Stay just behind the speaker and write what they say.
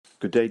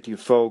Good day to you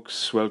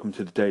folks, welcome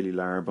to the Daily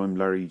Larb. I'm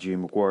Larry G.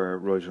 Maguire,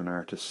 writer and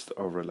artist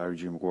over at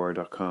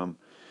larrygmaguire.com.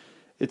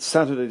 It's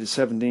Saturday the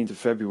 17th of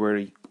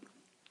February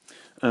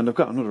and I've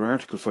got another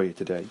article for you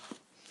today.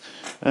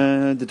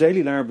 The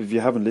Daily Larb, if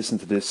you haven't listened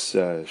to this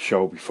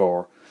show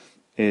before,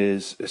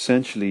 is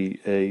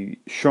essentially a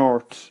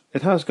short,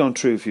 it has gone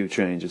through a few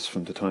changes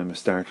from the time I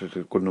started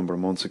a good number of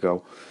months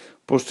ago,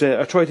 but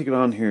I try to get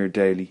on here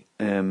daily.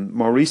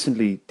 More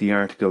recently,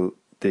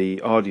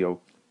 the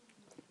audio,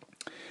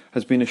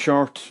 has been a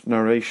short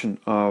narration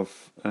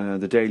of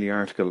the daily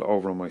article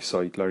over on my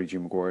site,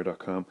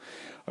 larrygmaguire.com.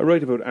 I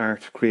write about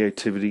art,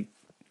 creativity.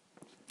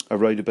 I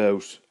write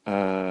about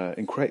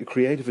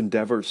creative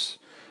endeavours.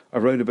 I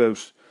write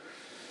about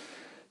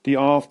the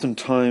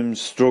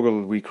oftentimes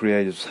struggle we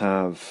creatives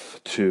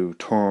have to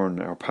turn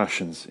our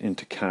passions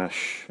into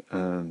cash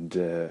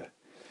and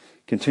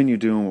continue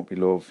doing what we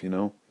love, you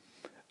know.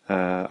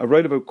 I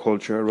write about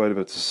culture, I write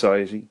about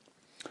society.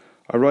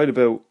 I write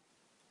about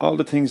all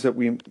the things that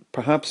we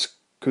perhaps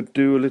could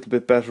do a little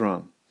bit better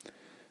on,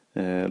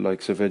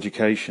 likes of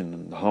education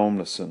and the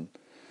homeless and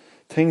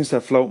things that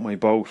float my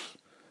boat.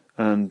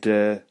 And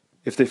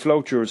if they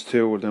float yours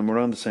too, well, then we're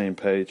on the same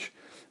page.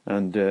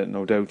 And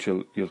no doubt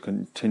you'll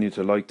continue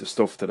to like the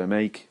stuff that I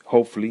make.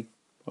 Hopefully,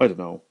 I don't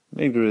know.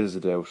 Maybe there is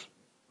a doubt.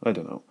 I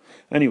don't know.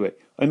 Anyway,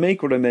 I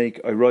make what I make.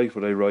 I write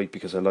what I write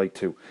because I like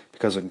to,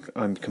 because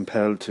I'm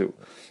compelled to,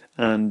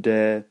 and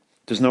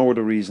there's no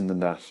other reason than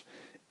that.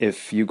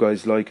 If you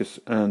guys like it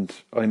and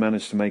I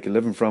manage to make a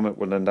living from it,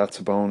 well then that's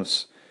a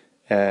bonus.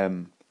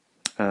 And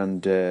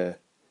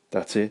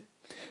that's it.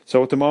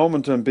 So at the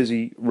moment I'm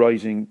busy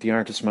writing the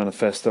Artist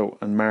Manifesto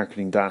and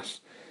marketing that,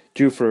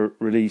 due for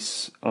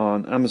release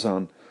on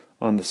Amazon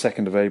on the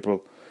 2nd of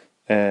April.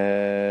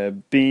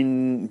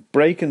 Been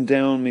breaking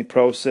down my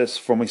process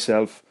for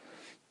myself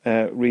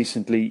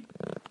recently.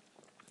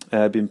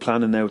 Been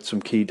planning out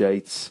some key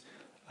dates.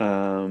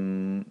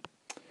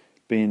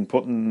 Been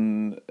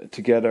putting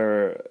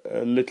together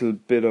a little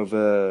bit of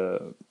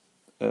a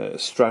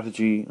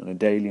strategy on a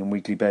daily and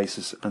weekly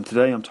basis, and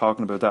today I'm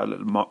talking about that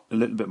a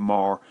little bit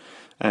more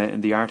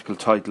in the article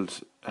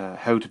titled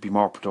 "How to Be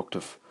More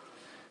Productive."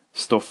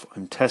 Stuff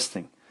I'm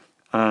testing,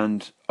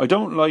 and I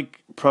don't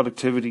like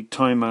productivity,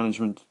 time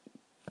management,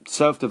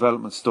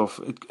 self-development stuff.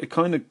 It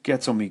kind of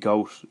gets on me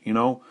goat, you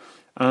know.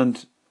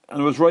 And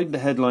I was writing the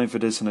headline for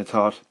this, and I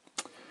thought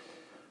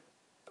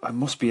I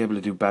must be able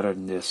to do better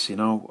than this, you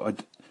know.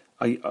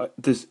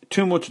 There's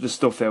too much of the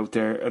stuff out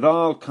there. It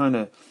all kind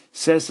of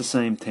says the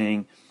same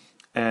thing.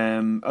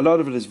 A lot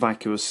of it is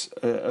vacuous.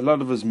 A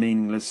lot of it is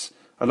meaningless.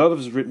 A lot of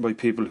it is written by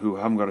people who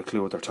haven't got a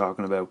clue what they're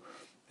talking about,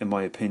 in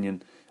my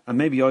opinion. And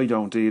maybe I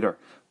don't either.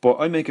 But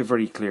I make it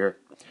very clear.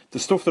 The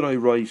stuff that I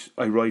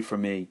write for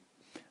me.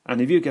 And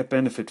if you get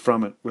benefit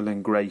from it, well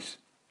then great.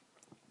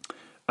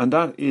 And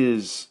that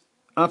is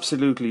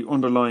absolutely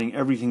underlying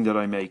everything that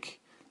I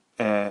make.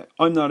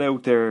 I'm not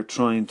out there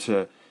trying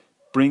to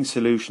bring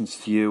solutions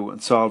to you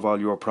and solve all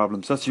your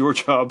problems. That's your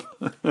job.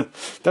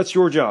 That's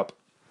your job.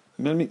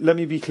 Let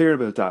me be clear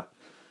about that.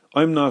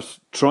 I'm not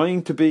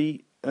trying to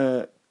be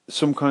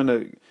some kind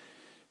of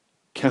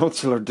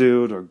counselor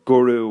dude or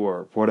guru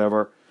or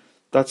whatever.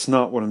 That's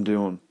not what I'm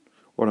doing.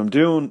 What I'm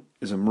doing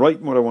is I'm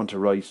writing what I want to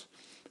write.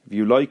 If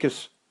you like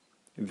it,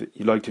 if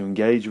you like to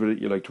engage with it,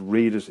 you like to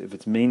read it, if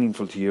it's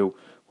meaningful to you,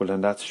 well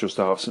then that's just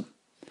awesome.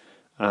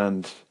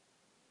 And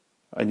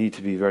I need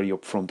to be very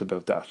upfront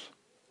about that.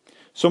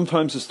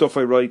 Sometimes the stuff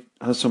I write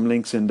has some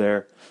links in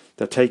there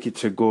that take you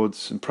to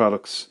goods and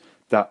products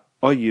that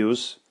I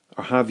use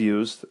or have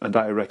used and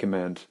that I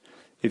recommend.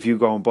 If you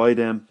go and buy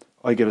them,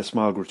 I get a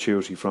small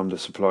gratuity from the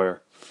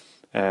supplier.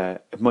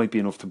 It might be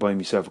enough to buy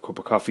myself a cup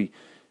of coffee.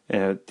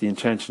 The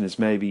intention is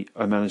maybe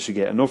I manage to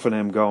get enough of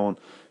them going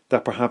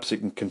that perhaps it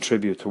can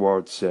contribute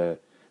towards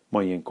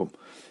my income.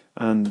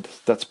 And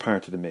that's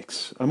part of the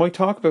mix. I might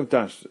talk about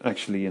that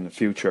actually in a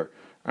future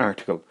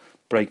article.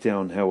 Break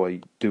down how I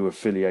do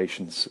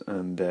affiliations,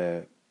 and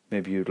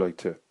maybe you'd like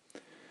to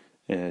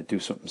do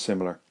something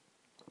similar.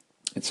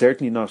 It's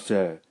certainly not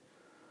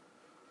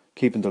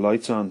keeping the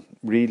lights on,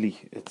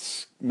 really.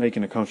 It's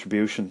making a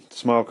contribution,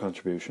 small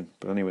contribution.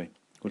 But anyway,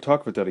 we'll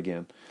talk about that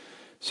again.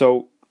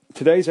 So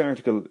today's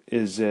article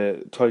is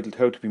titled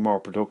 "How to Be More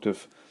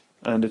Productive,"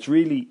 and it's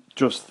really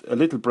just a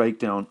little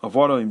breakdown of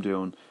what I'm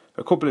doing,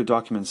 a couple of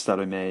documents that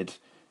I made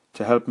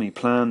to help me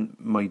plan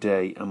my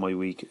day and my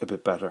week a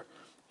bit better.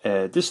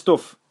 This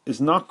stuff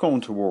is not going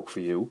to work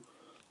for you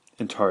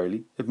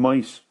entirely. It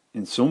might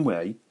in some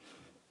way.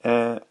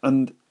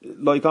 And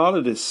like all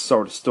of this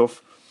sort of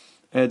stuff,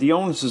 the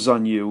onus is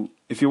on you,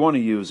 if you want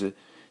to use it,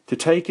 to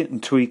take it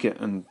and tweak it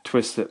and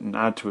twist it and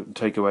add to it and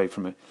take away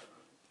from it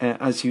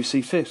as you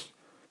see fit.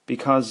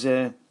 Because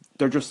they're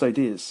just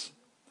ideas.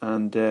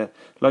 And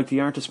like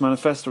the Artist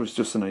Manifesto is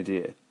just an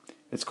idea.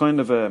 It's kind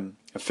of a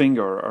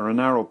finger or an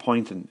arrow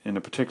pointing in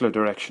a particular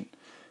direction.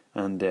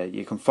 And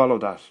you can follow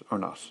that or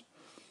not.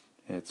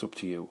 It's up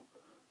to you.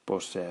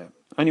 But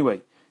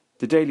anyway,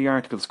 the daily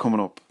article's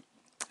coming up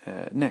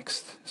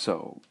next,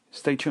 so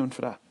stay tuned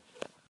for that.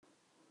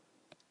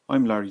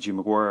 I'm Larry G.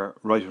 Maguire,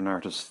 writer and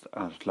artist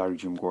at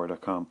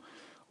larrygmaguire.com.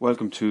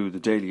 Welcome to the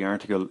daily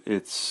article.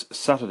 It's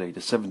Saturday, the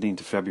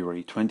 17th of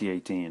February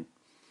 2018.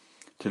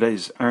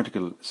 Today's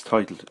article is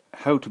titled,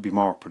 How to Be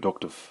More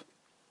Productive.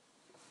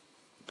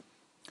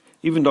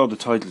 Even though the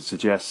title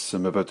suggests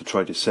I'm about to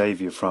try to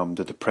save you from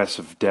the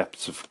depressive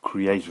depths of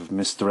creative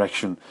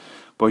misdirection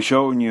by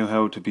showing you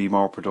how to be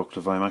more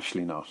productive, I'm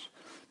actually not.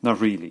 Not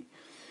really.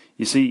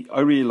 You see, I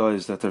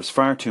realise that there's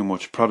far too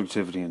much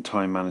productivity and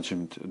time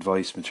management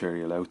advice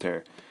material out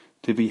there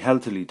to be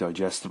healthily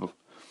digestible,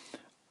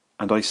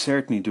 and I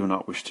certainly do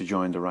not wish to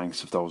join the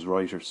ranks of those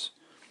writers.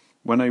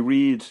 When I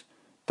read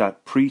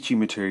that preachy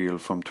material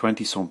from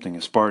 20-something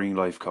aspiring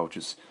life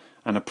coaches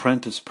and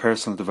apprentice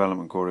personal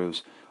development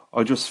gurus,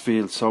 I just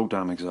feel so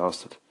damn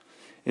exhausted.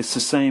 It's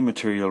the same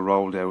material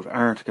rolled out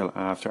article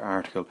after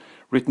article,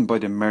 written by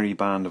the merry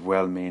band of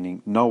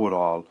well-meaning,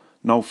 know-it-all,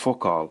 no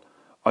fuck all.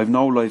 I've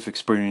no life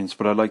experience,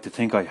 but I like to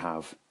think I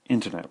have.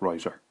 Internet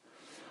writer.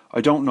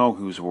 I don't know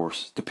who's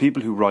worse, the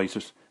people who write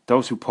it,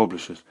 those who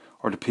publish it,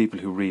 or the people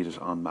who read it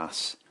en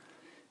masse.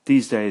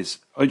 These days,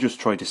 I just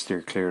try to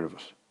steer clear of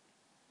it.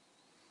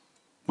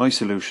 My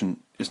solution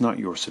is not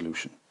your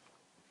solution.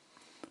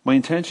 My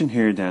intention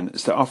here then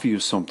is to offer you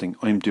something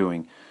I'm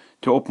doing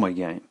to up my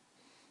game.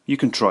 You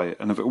can try it,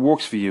 and if it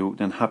works for you,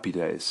 then happy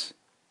days.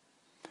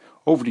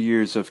 Over the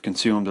years, I've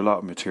consumed a lot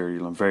of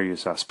material on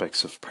various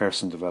aspects of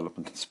personal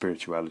development and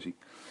spirituality,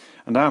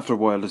 and after a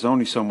while there's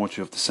only so much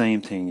of the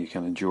same thing you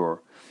can endure,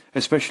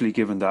 especially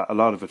given that a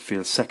lot of it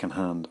feels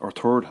second-hand or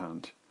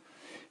third-hand.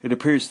 It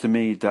appears to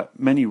me that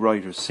many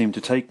writers seem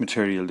to take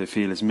material they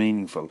feel is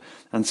meaningful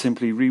and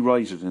simply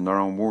rewrite it in their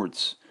own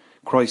words.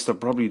 Christ, I've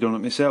probably done it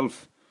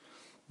myself.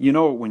 You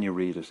know it when you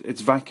read it.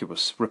 It's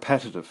vacuous,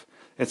 repetitive.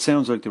 It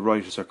sounds like the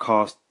writers are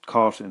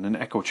caught in an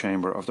echo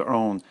chamber of their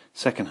own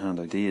second-hand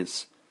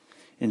ideas.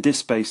 In this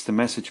space, the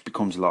message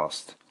becomes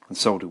lost, and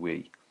so do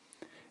we.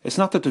 It's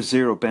not that there's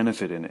zero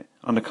benefit in it.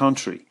 On the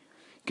contrary,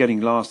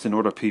 getting lost in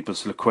other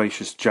people's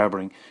loquacious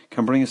jabbering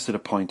can bring us to the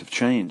point of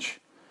change.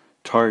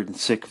 Tired and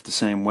sick of the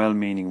same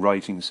well-meaning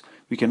writings,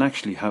 we can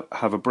actually have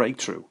a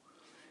breakthrough.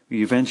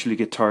 We eventually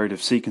get tired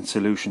of seeking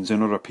solutions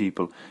in other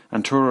people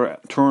and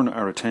turn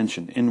our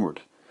attention inward.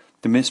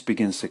 The mist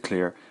begins to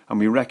clear, and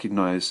we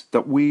recognise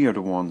that we are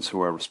the ones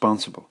who are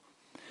responsible.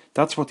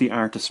 That's what the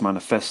Artist's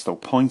Manifesto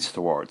points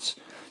towards.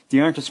 The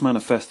Artist's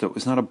Manifesto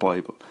is not a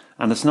Bible,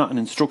 and it's not an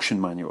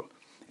instruction manual.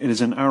 It is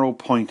an arrow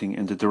pointing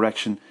in the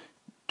direction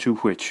to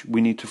which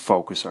we need to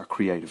focus our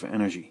creative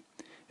energy.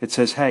 It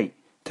says, hey,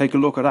 take a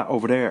look at that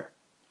over there.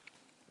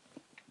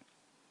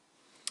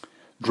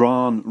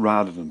 Drawn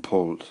rather than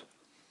pulled.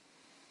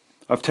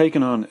 I've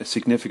taken on a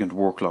significant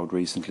workload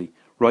recently,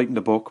 writing the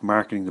book,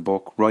 marketing the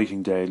book,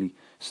 writing daily,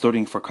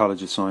 studying for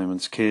college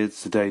assignments,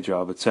 kids, the day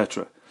job,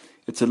 etc.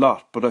 It's a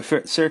lot, but I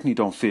certainly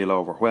don't feel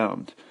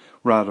overwhelmed.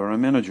 Rather,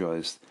 I'm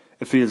energised.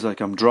 It feels like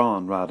I'm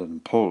drawn rather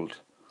than pulled.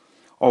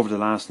 Over the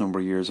last number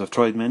of years, I've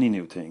tried many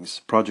new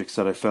things, projects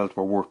that I felt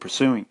were worth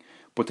pursuing,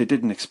 but they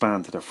didn't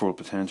expand to their full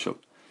potential.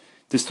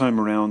 This time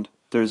around,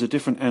 there is a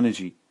different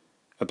energy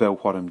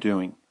about what I'm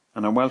doing,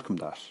 and I welcome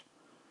that.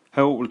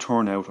 How it will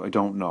turn out, I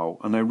don't know,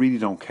 and I really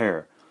don't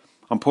care.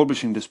 I'm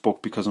publishing this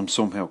book because I'm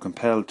somehow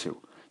compelled to,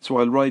 so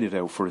I'll write it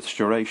out for its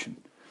duration.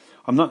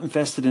 I'm not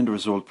invested in the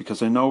result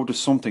because I know there's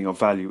something of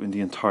value in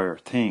the entire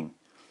thing.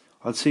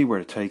 I'll see where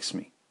it takes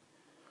me.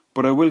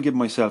 But I will give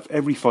myself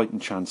every fighting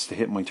chance to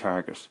hit my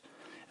target.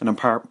 An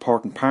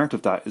important part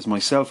of that is my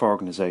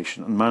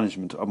self-organisation and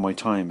management of my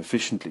time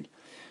efficiently.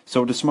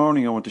 So this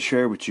morning I want to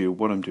share with you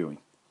what I'm doing.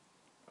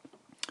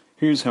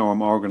 Here's how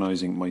I'm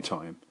organising my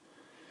time.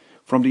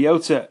 From the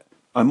outset,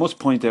 I must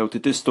point out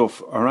that this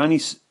stuff or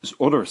any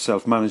other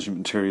self-management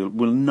material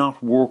will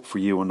not work for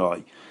you and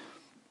I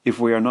if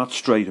we are not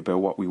straight about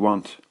what we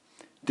want.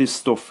 This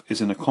stuff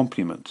is an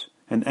accompaniment,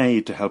 an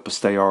aid to help us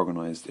stay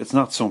organised. It's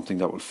not something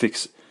that will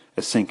fix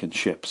a sinking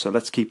ship, so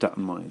let's keep that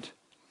in mind.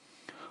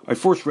 I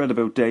first read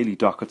about daily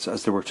dockets,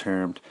 as they were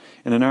termed,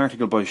 in an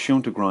article by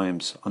Shunta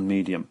Grimes on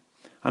Medium,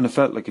 and it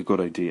felt like a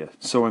good idea,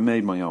 so I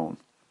made my own.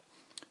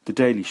 The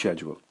daily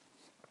schedule.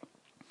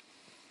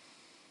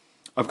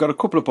 I've got a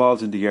couple of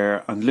balls in the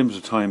air and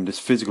limited time in this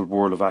physical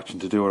world of action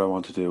to do what I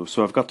want to do,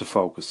 so I've got to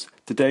focus.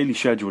 The daily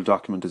schedule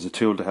document is a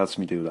tool that helps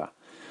me do that.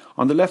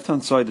 On the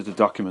left-hand side of the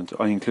document,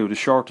 I include a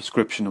short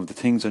description of the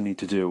things I need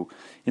to do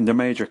in their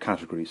major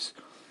categories.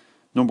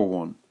 Number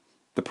 1,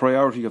 the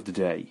priority of the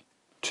day.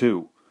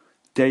 2,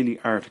 daily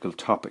article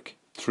topic.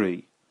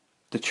 3,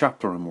 the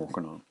chapter I'm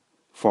working on.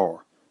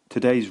 4,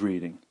 today's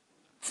reading.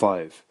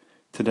 5,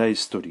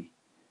 today's study.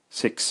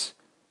 6,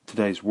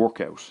 today's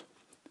workout.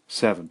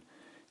 7,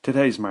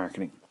 today's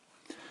marketing.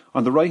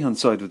 On the right-hand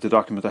side of the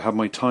document, I have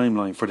my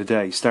timeline for the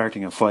day,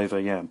 starting at 5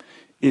 a.m,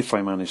 if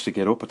I manage to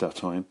get up at that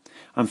time,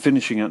 and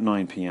finishing at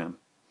 9 p.m.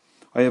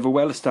 I have a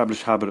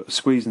well-established habit of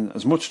squeezing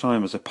as much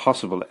time as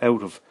possible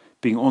out of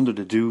being under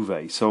the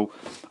duvet, so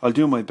I'll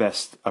do my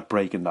best at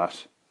breaking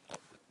that.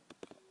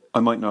 I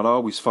might not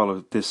always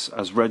follow this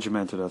as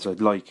regimented as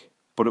I'd like,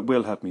 but it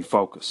will help me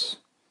focus.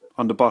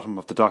 On the bottom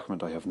of the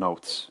document I have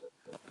notes.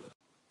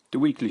 The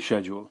weekly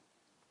schedule.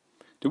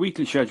 The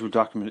weekly schedule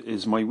document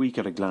is my week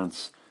at a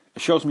glance.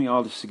 It shows me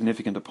all the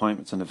significant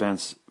appointments and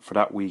events for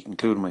that week,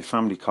 including my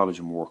family, college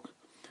and work.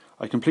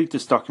 I complete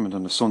this document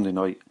on a Sunday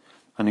night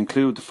and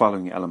include the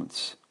following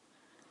elements.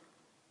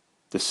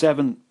 The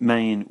 7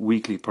 main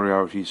weekly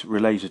priorities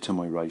related to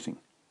my writing.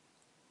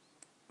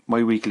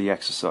 My weekly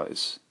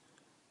exercise.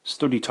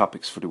 Study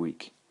topics for the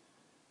week.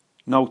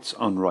 Notes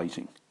on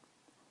writing.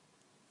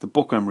 The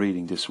book I'm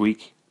reading this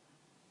week.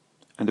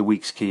 And the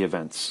week's key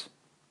events.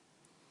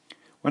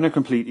 When I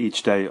complete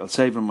each day, I'll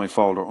save it in my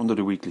folder under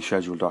the weekly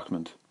schedule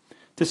document.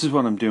 This is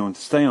what I'm doing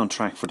to stay on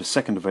track for the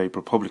 2nd of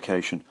April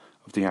publication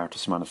of the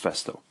Artist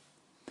Manifesto.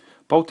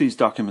 Both these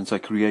documents I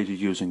created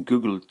using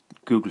Google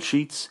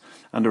Sheets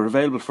and are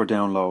available for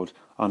download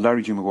on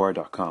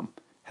larrygmaguire.com.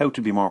 How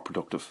to be more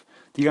productive.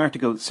 The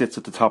article sits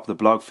at the top of the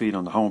blog feed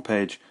on the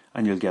homepage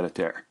and you'll get it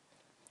there.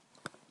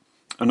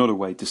 Another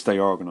way to stay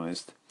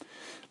organised.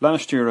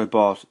 Last year I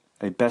bought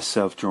a Best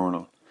Self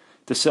journal.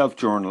 The Self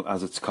Journal,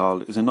 as it's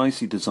called, is a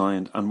nicely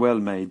designed and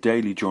well-made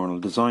daily journal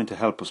designed to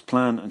help us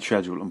plan and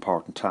schedule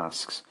important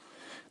tasks.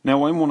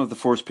 Now, I'm one of the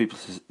first people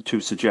to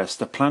suggest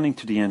that planning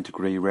to the nth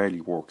degree rarely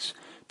works,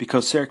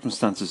 because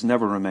circumstances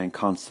never remain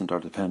constant or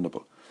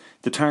dependable.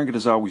 The target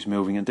is always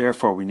moving, and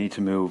therefore we need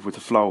to move with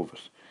the flow of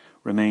it.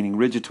 Remaining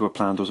rigid to a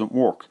plan doesn't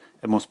work.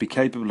 It must be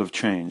capable of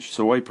change,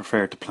 so I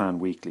prefer to plan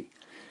weekly.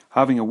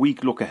 Having a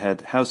week look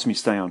ahead helps me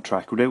stay on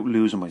track without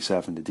losing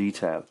myself in the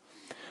detail.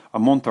 A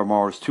month or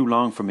more is too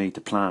long for me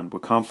to plan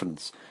with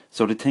confidence,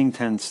 so the thing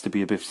tends to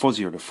be a bit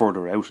fuzzier the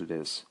further out it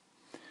is.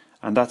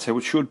 And that's how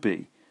it should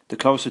be. The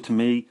closer to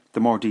me,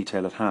 the more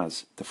detail it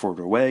has. The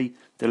further away,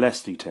 the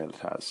less detail it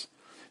has.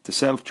 The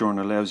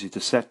self-journal allows you to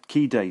set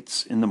key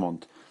dates in the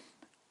month,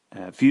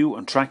 view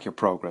and track your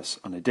progress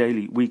on a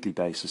daily, weekly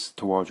basis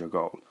towards your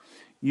goal.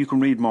 You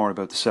can read more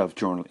about the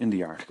self-journal in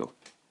the article.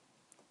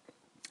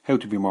 How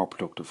to be more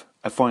productive.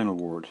 A final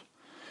word.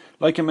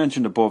 Like I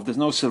mentioned above, there's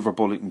no silver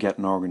bullet in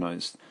getting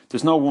organised.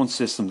 There's no one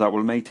system that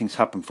will make things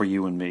happen for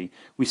you and me.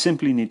 We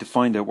simply need to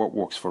find out what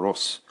works for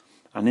us.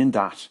 And in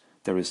that,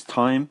 there is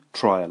time,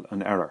 trial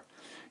and error.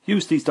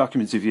 Use these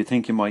documents if you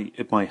think it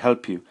might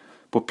help you,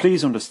 but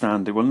please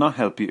understand they will not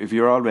help you if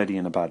you're already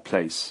in a bad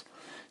place.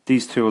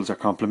 These tools are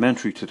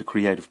complementary to the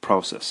creative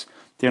process.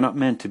 They are not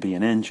meant to be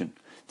an engine.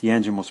 The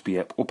engine must be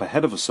up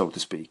ahead of us, so to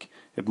speak.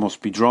 It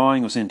must be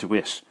drawing us into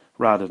it,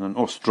 rather than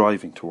us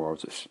driving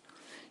towards it.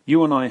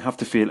 You and I have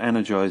to feel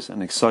energised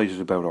and excited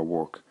about our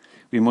work.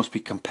 We must be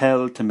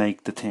compelled to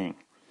make the thing.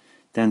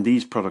 Then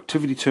these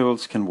productivity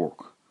tools can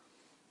work.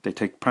 They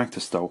take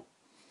practice though.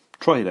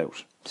 Try it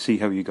out. See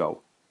how you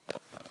go.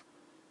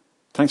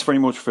 Thanks very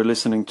much for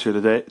listening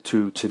to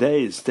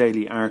today's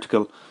daily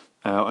article.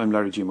 I'm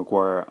Larry G.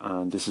 Maguire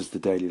and this is the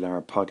Daily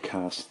Larb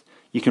podcast.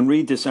 You can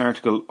read this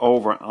article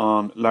over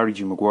on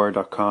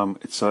larrygmaguire.com.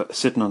 It's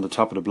sitting on the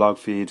top of the blog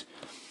feed.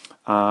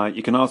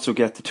 You can also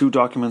get the 2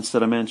 documents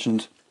that I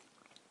mentioned.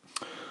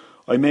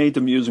 I made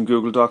them using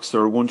Google Docs.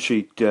 They're a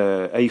one-sheet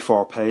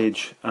A4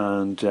 page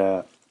and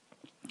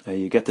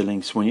you get the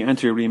links. When you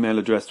enter your email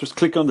address, just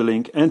click on the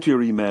link, enter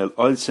your email.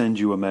 I'll send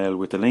you a mail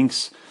with the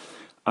links.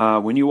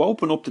 When you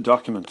open up the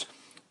document,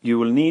 you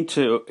will need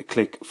to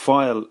click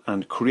File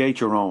and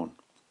create your own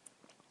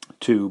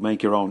to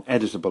make your own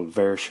editable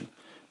version,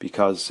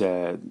 because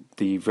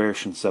the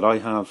versions that I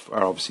have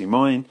are obviously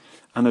mine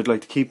and I'd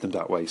like to keep them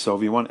that way. So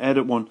if you want to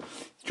edit one,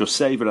 just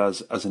save it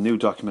as a new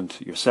document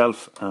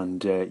yourself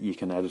and you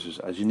can edit it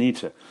as you need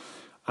to.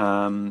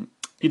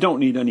 You don't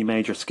need any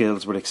major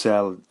skills with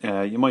Excel.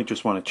 You might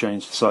just want to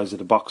change the size of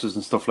the boxes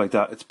and stuff like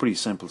that. It's pretty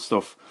simple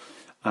stuff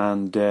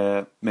and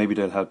maybe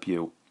they'll help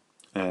you.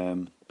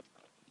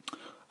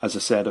 As I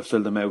said, I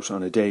fill them out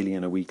on a daily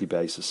and a weekly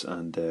basis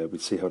and we'll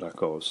see how that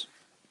goes.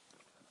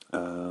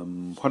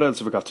 What else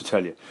have I got to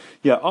tell you?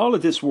 Yeah, all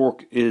of this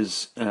work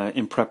is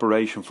in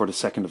preparation for the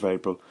 2nd of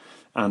April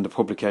and the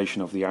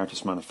publication of the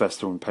Artist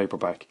Manifesto in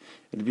paperback.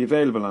 It'll be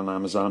available on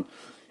Amazon.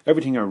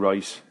 Everything I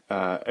write,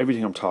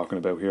 everything I'm talking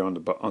about here on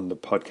the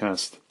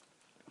podcast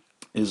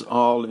is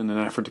all in an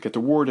effort to get the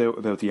word out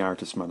about the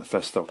Artist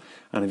Manifesto.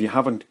 And if you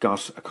haven't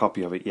got a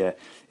copy of it yet,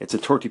 it's a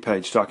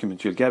 30-page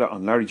document. You'll get it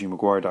on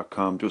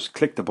larrygmaguire.com. Just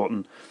click the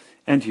button,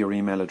 enter your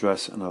email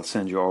address, and I'll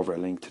send you over a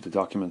link to the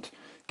document.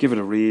 Give it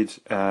a read.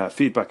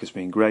 Feedback has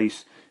been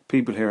great.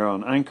 People here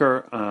on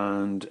Anchor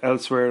and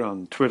elsewhere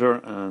on Twitter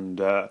and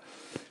on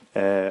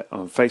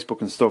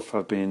Facebook and stuff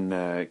have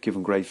been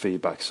giving great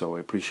feedback, so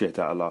I appreciate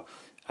that a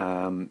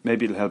lot.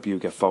 Maybe it'll help you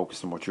get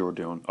focused on what you're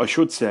doing. I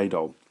should say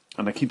though,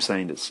 and I keep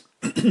saying this,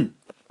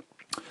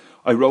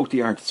 I wrote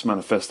the Artist's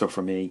Manifesto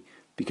for me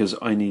because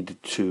I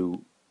needed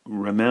to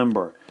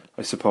remember,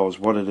 I suppose,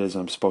 what it is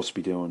I'm supposed to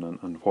be doing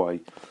and why.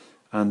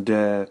 And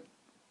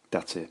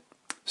that's it.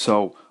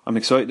 So I'm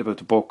excited about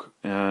the book.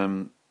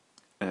 A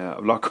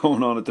lot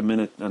going on at the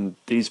minute, and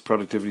these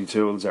productivity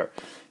tools are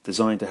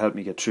designed to help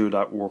me get through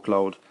that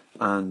workload.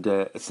 And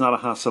it's not a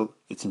hassle.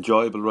 It's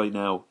enjoyable right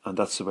now, and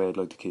that's the way I'd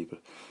like to keep it.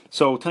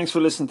 So thanks for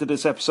listening to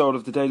this episode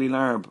of the Daily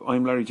Larb.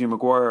 I'm Larry G.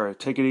 Maguire.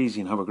 Take it easy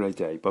and have a great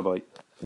day. Bye-bye.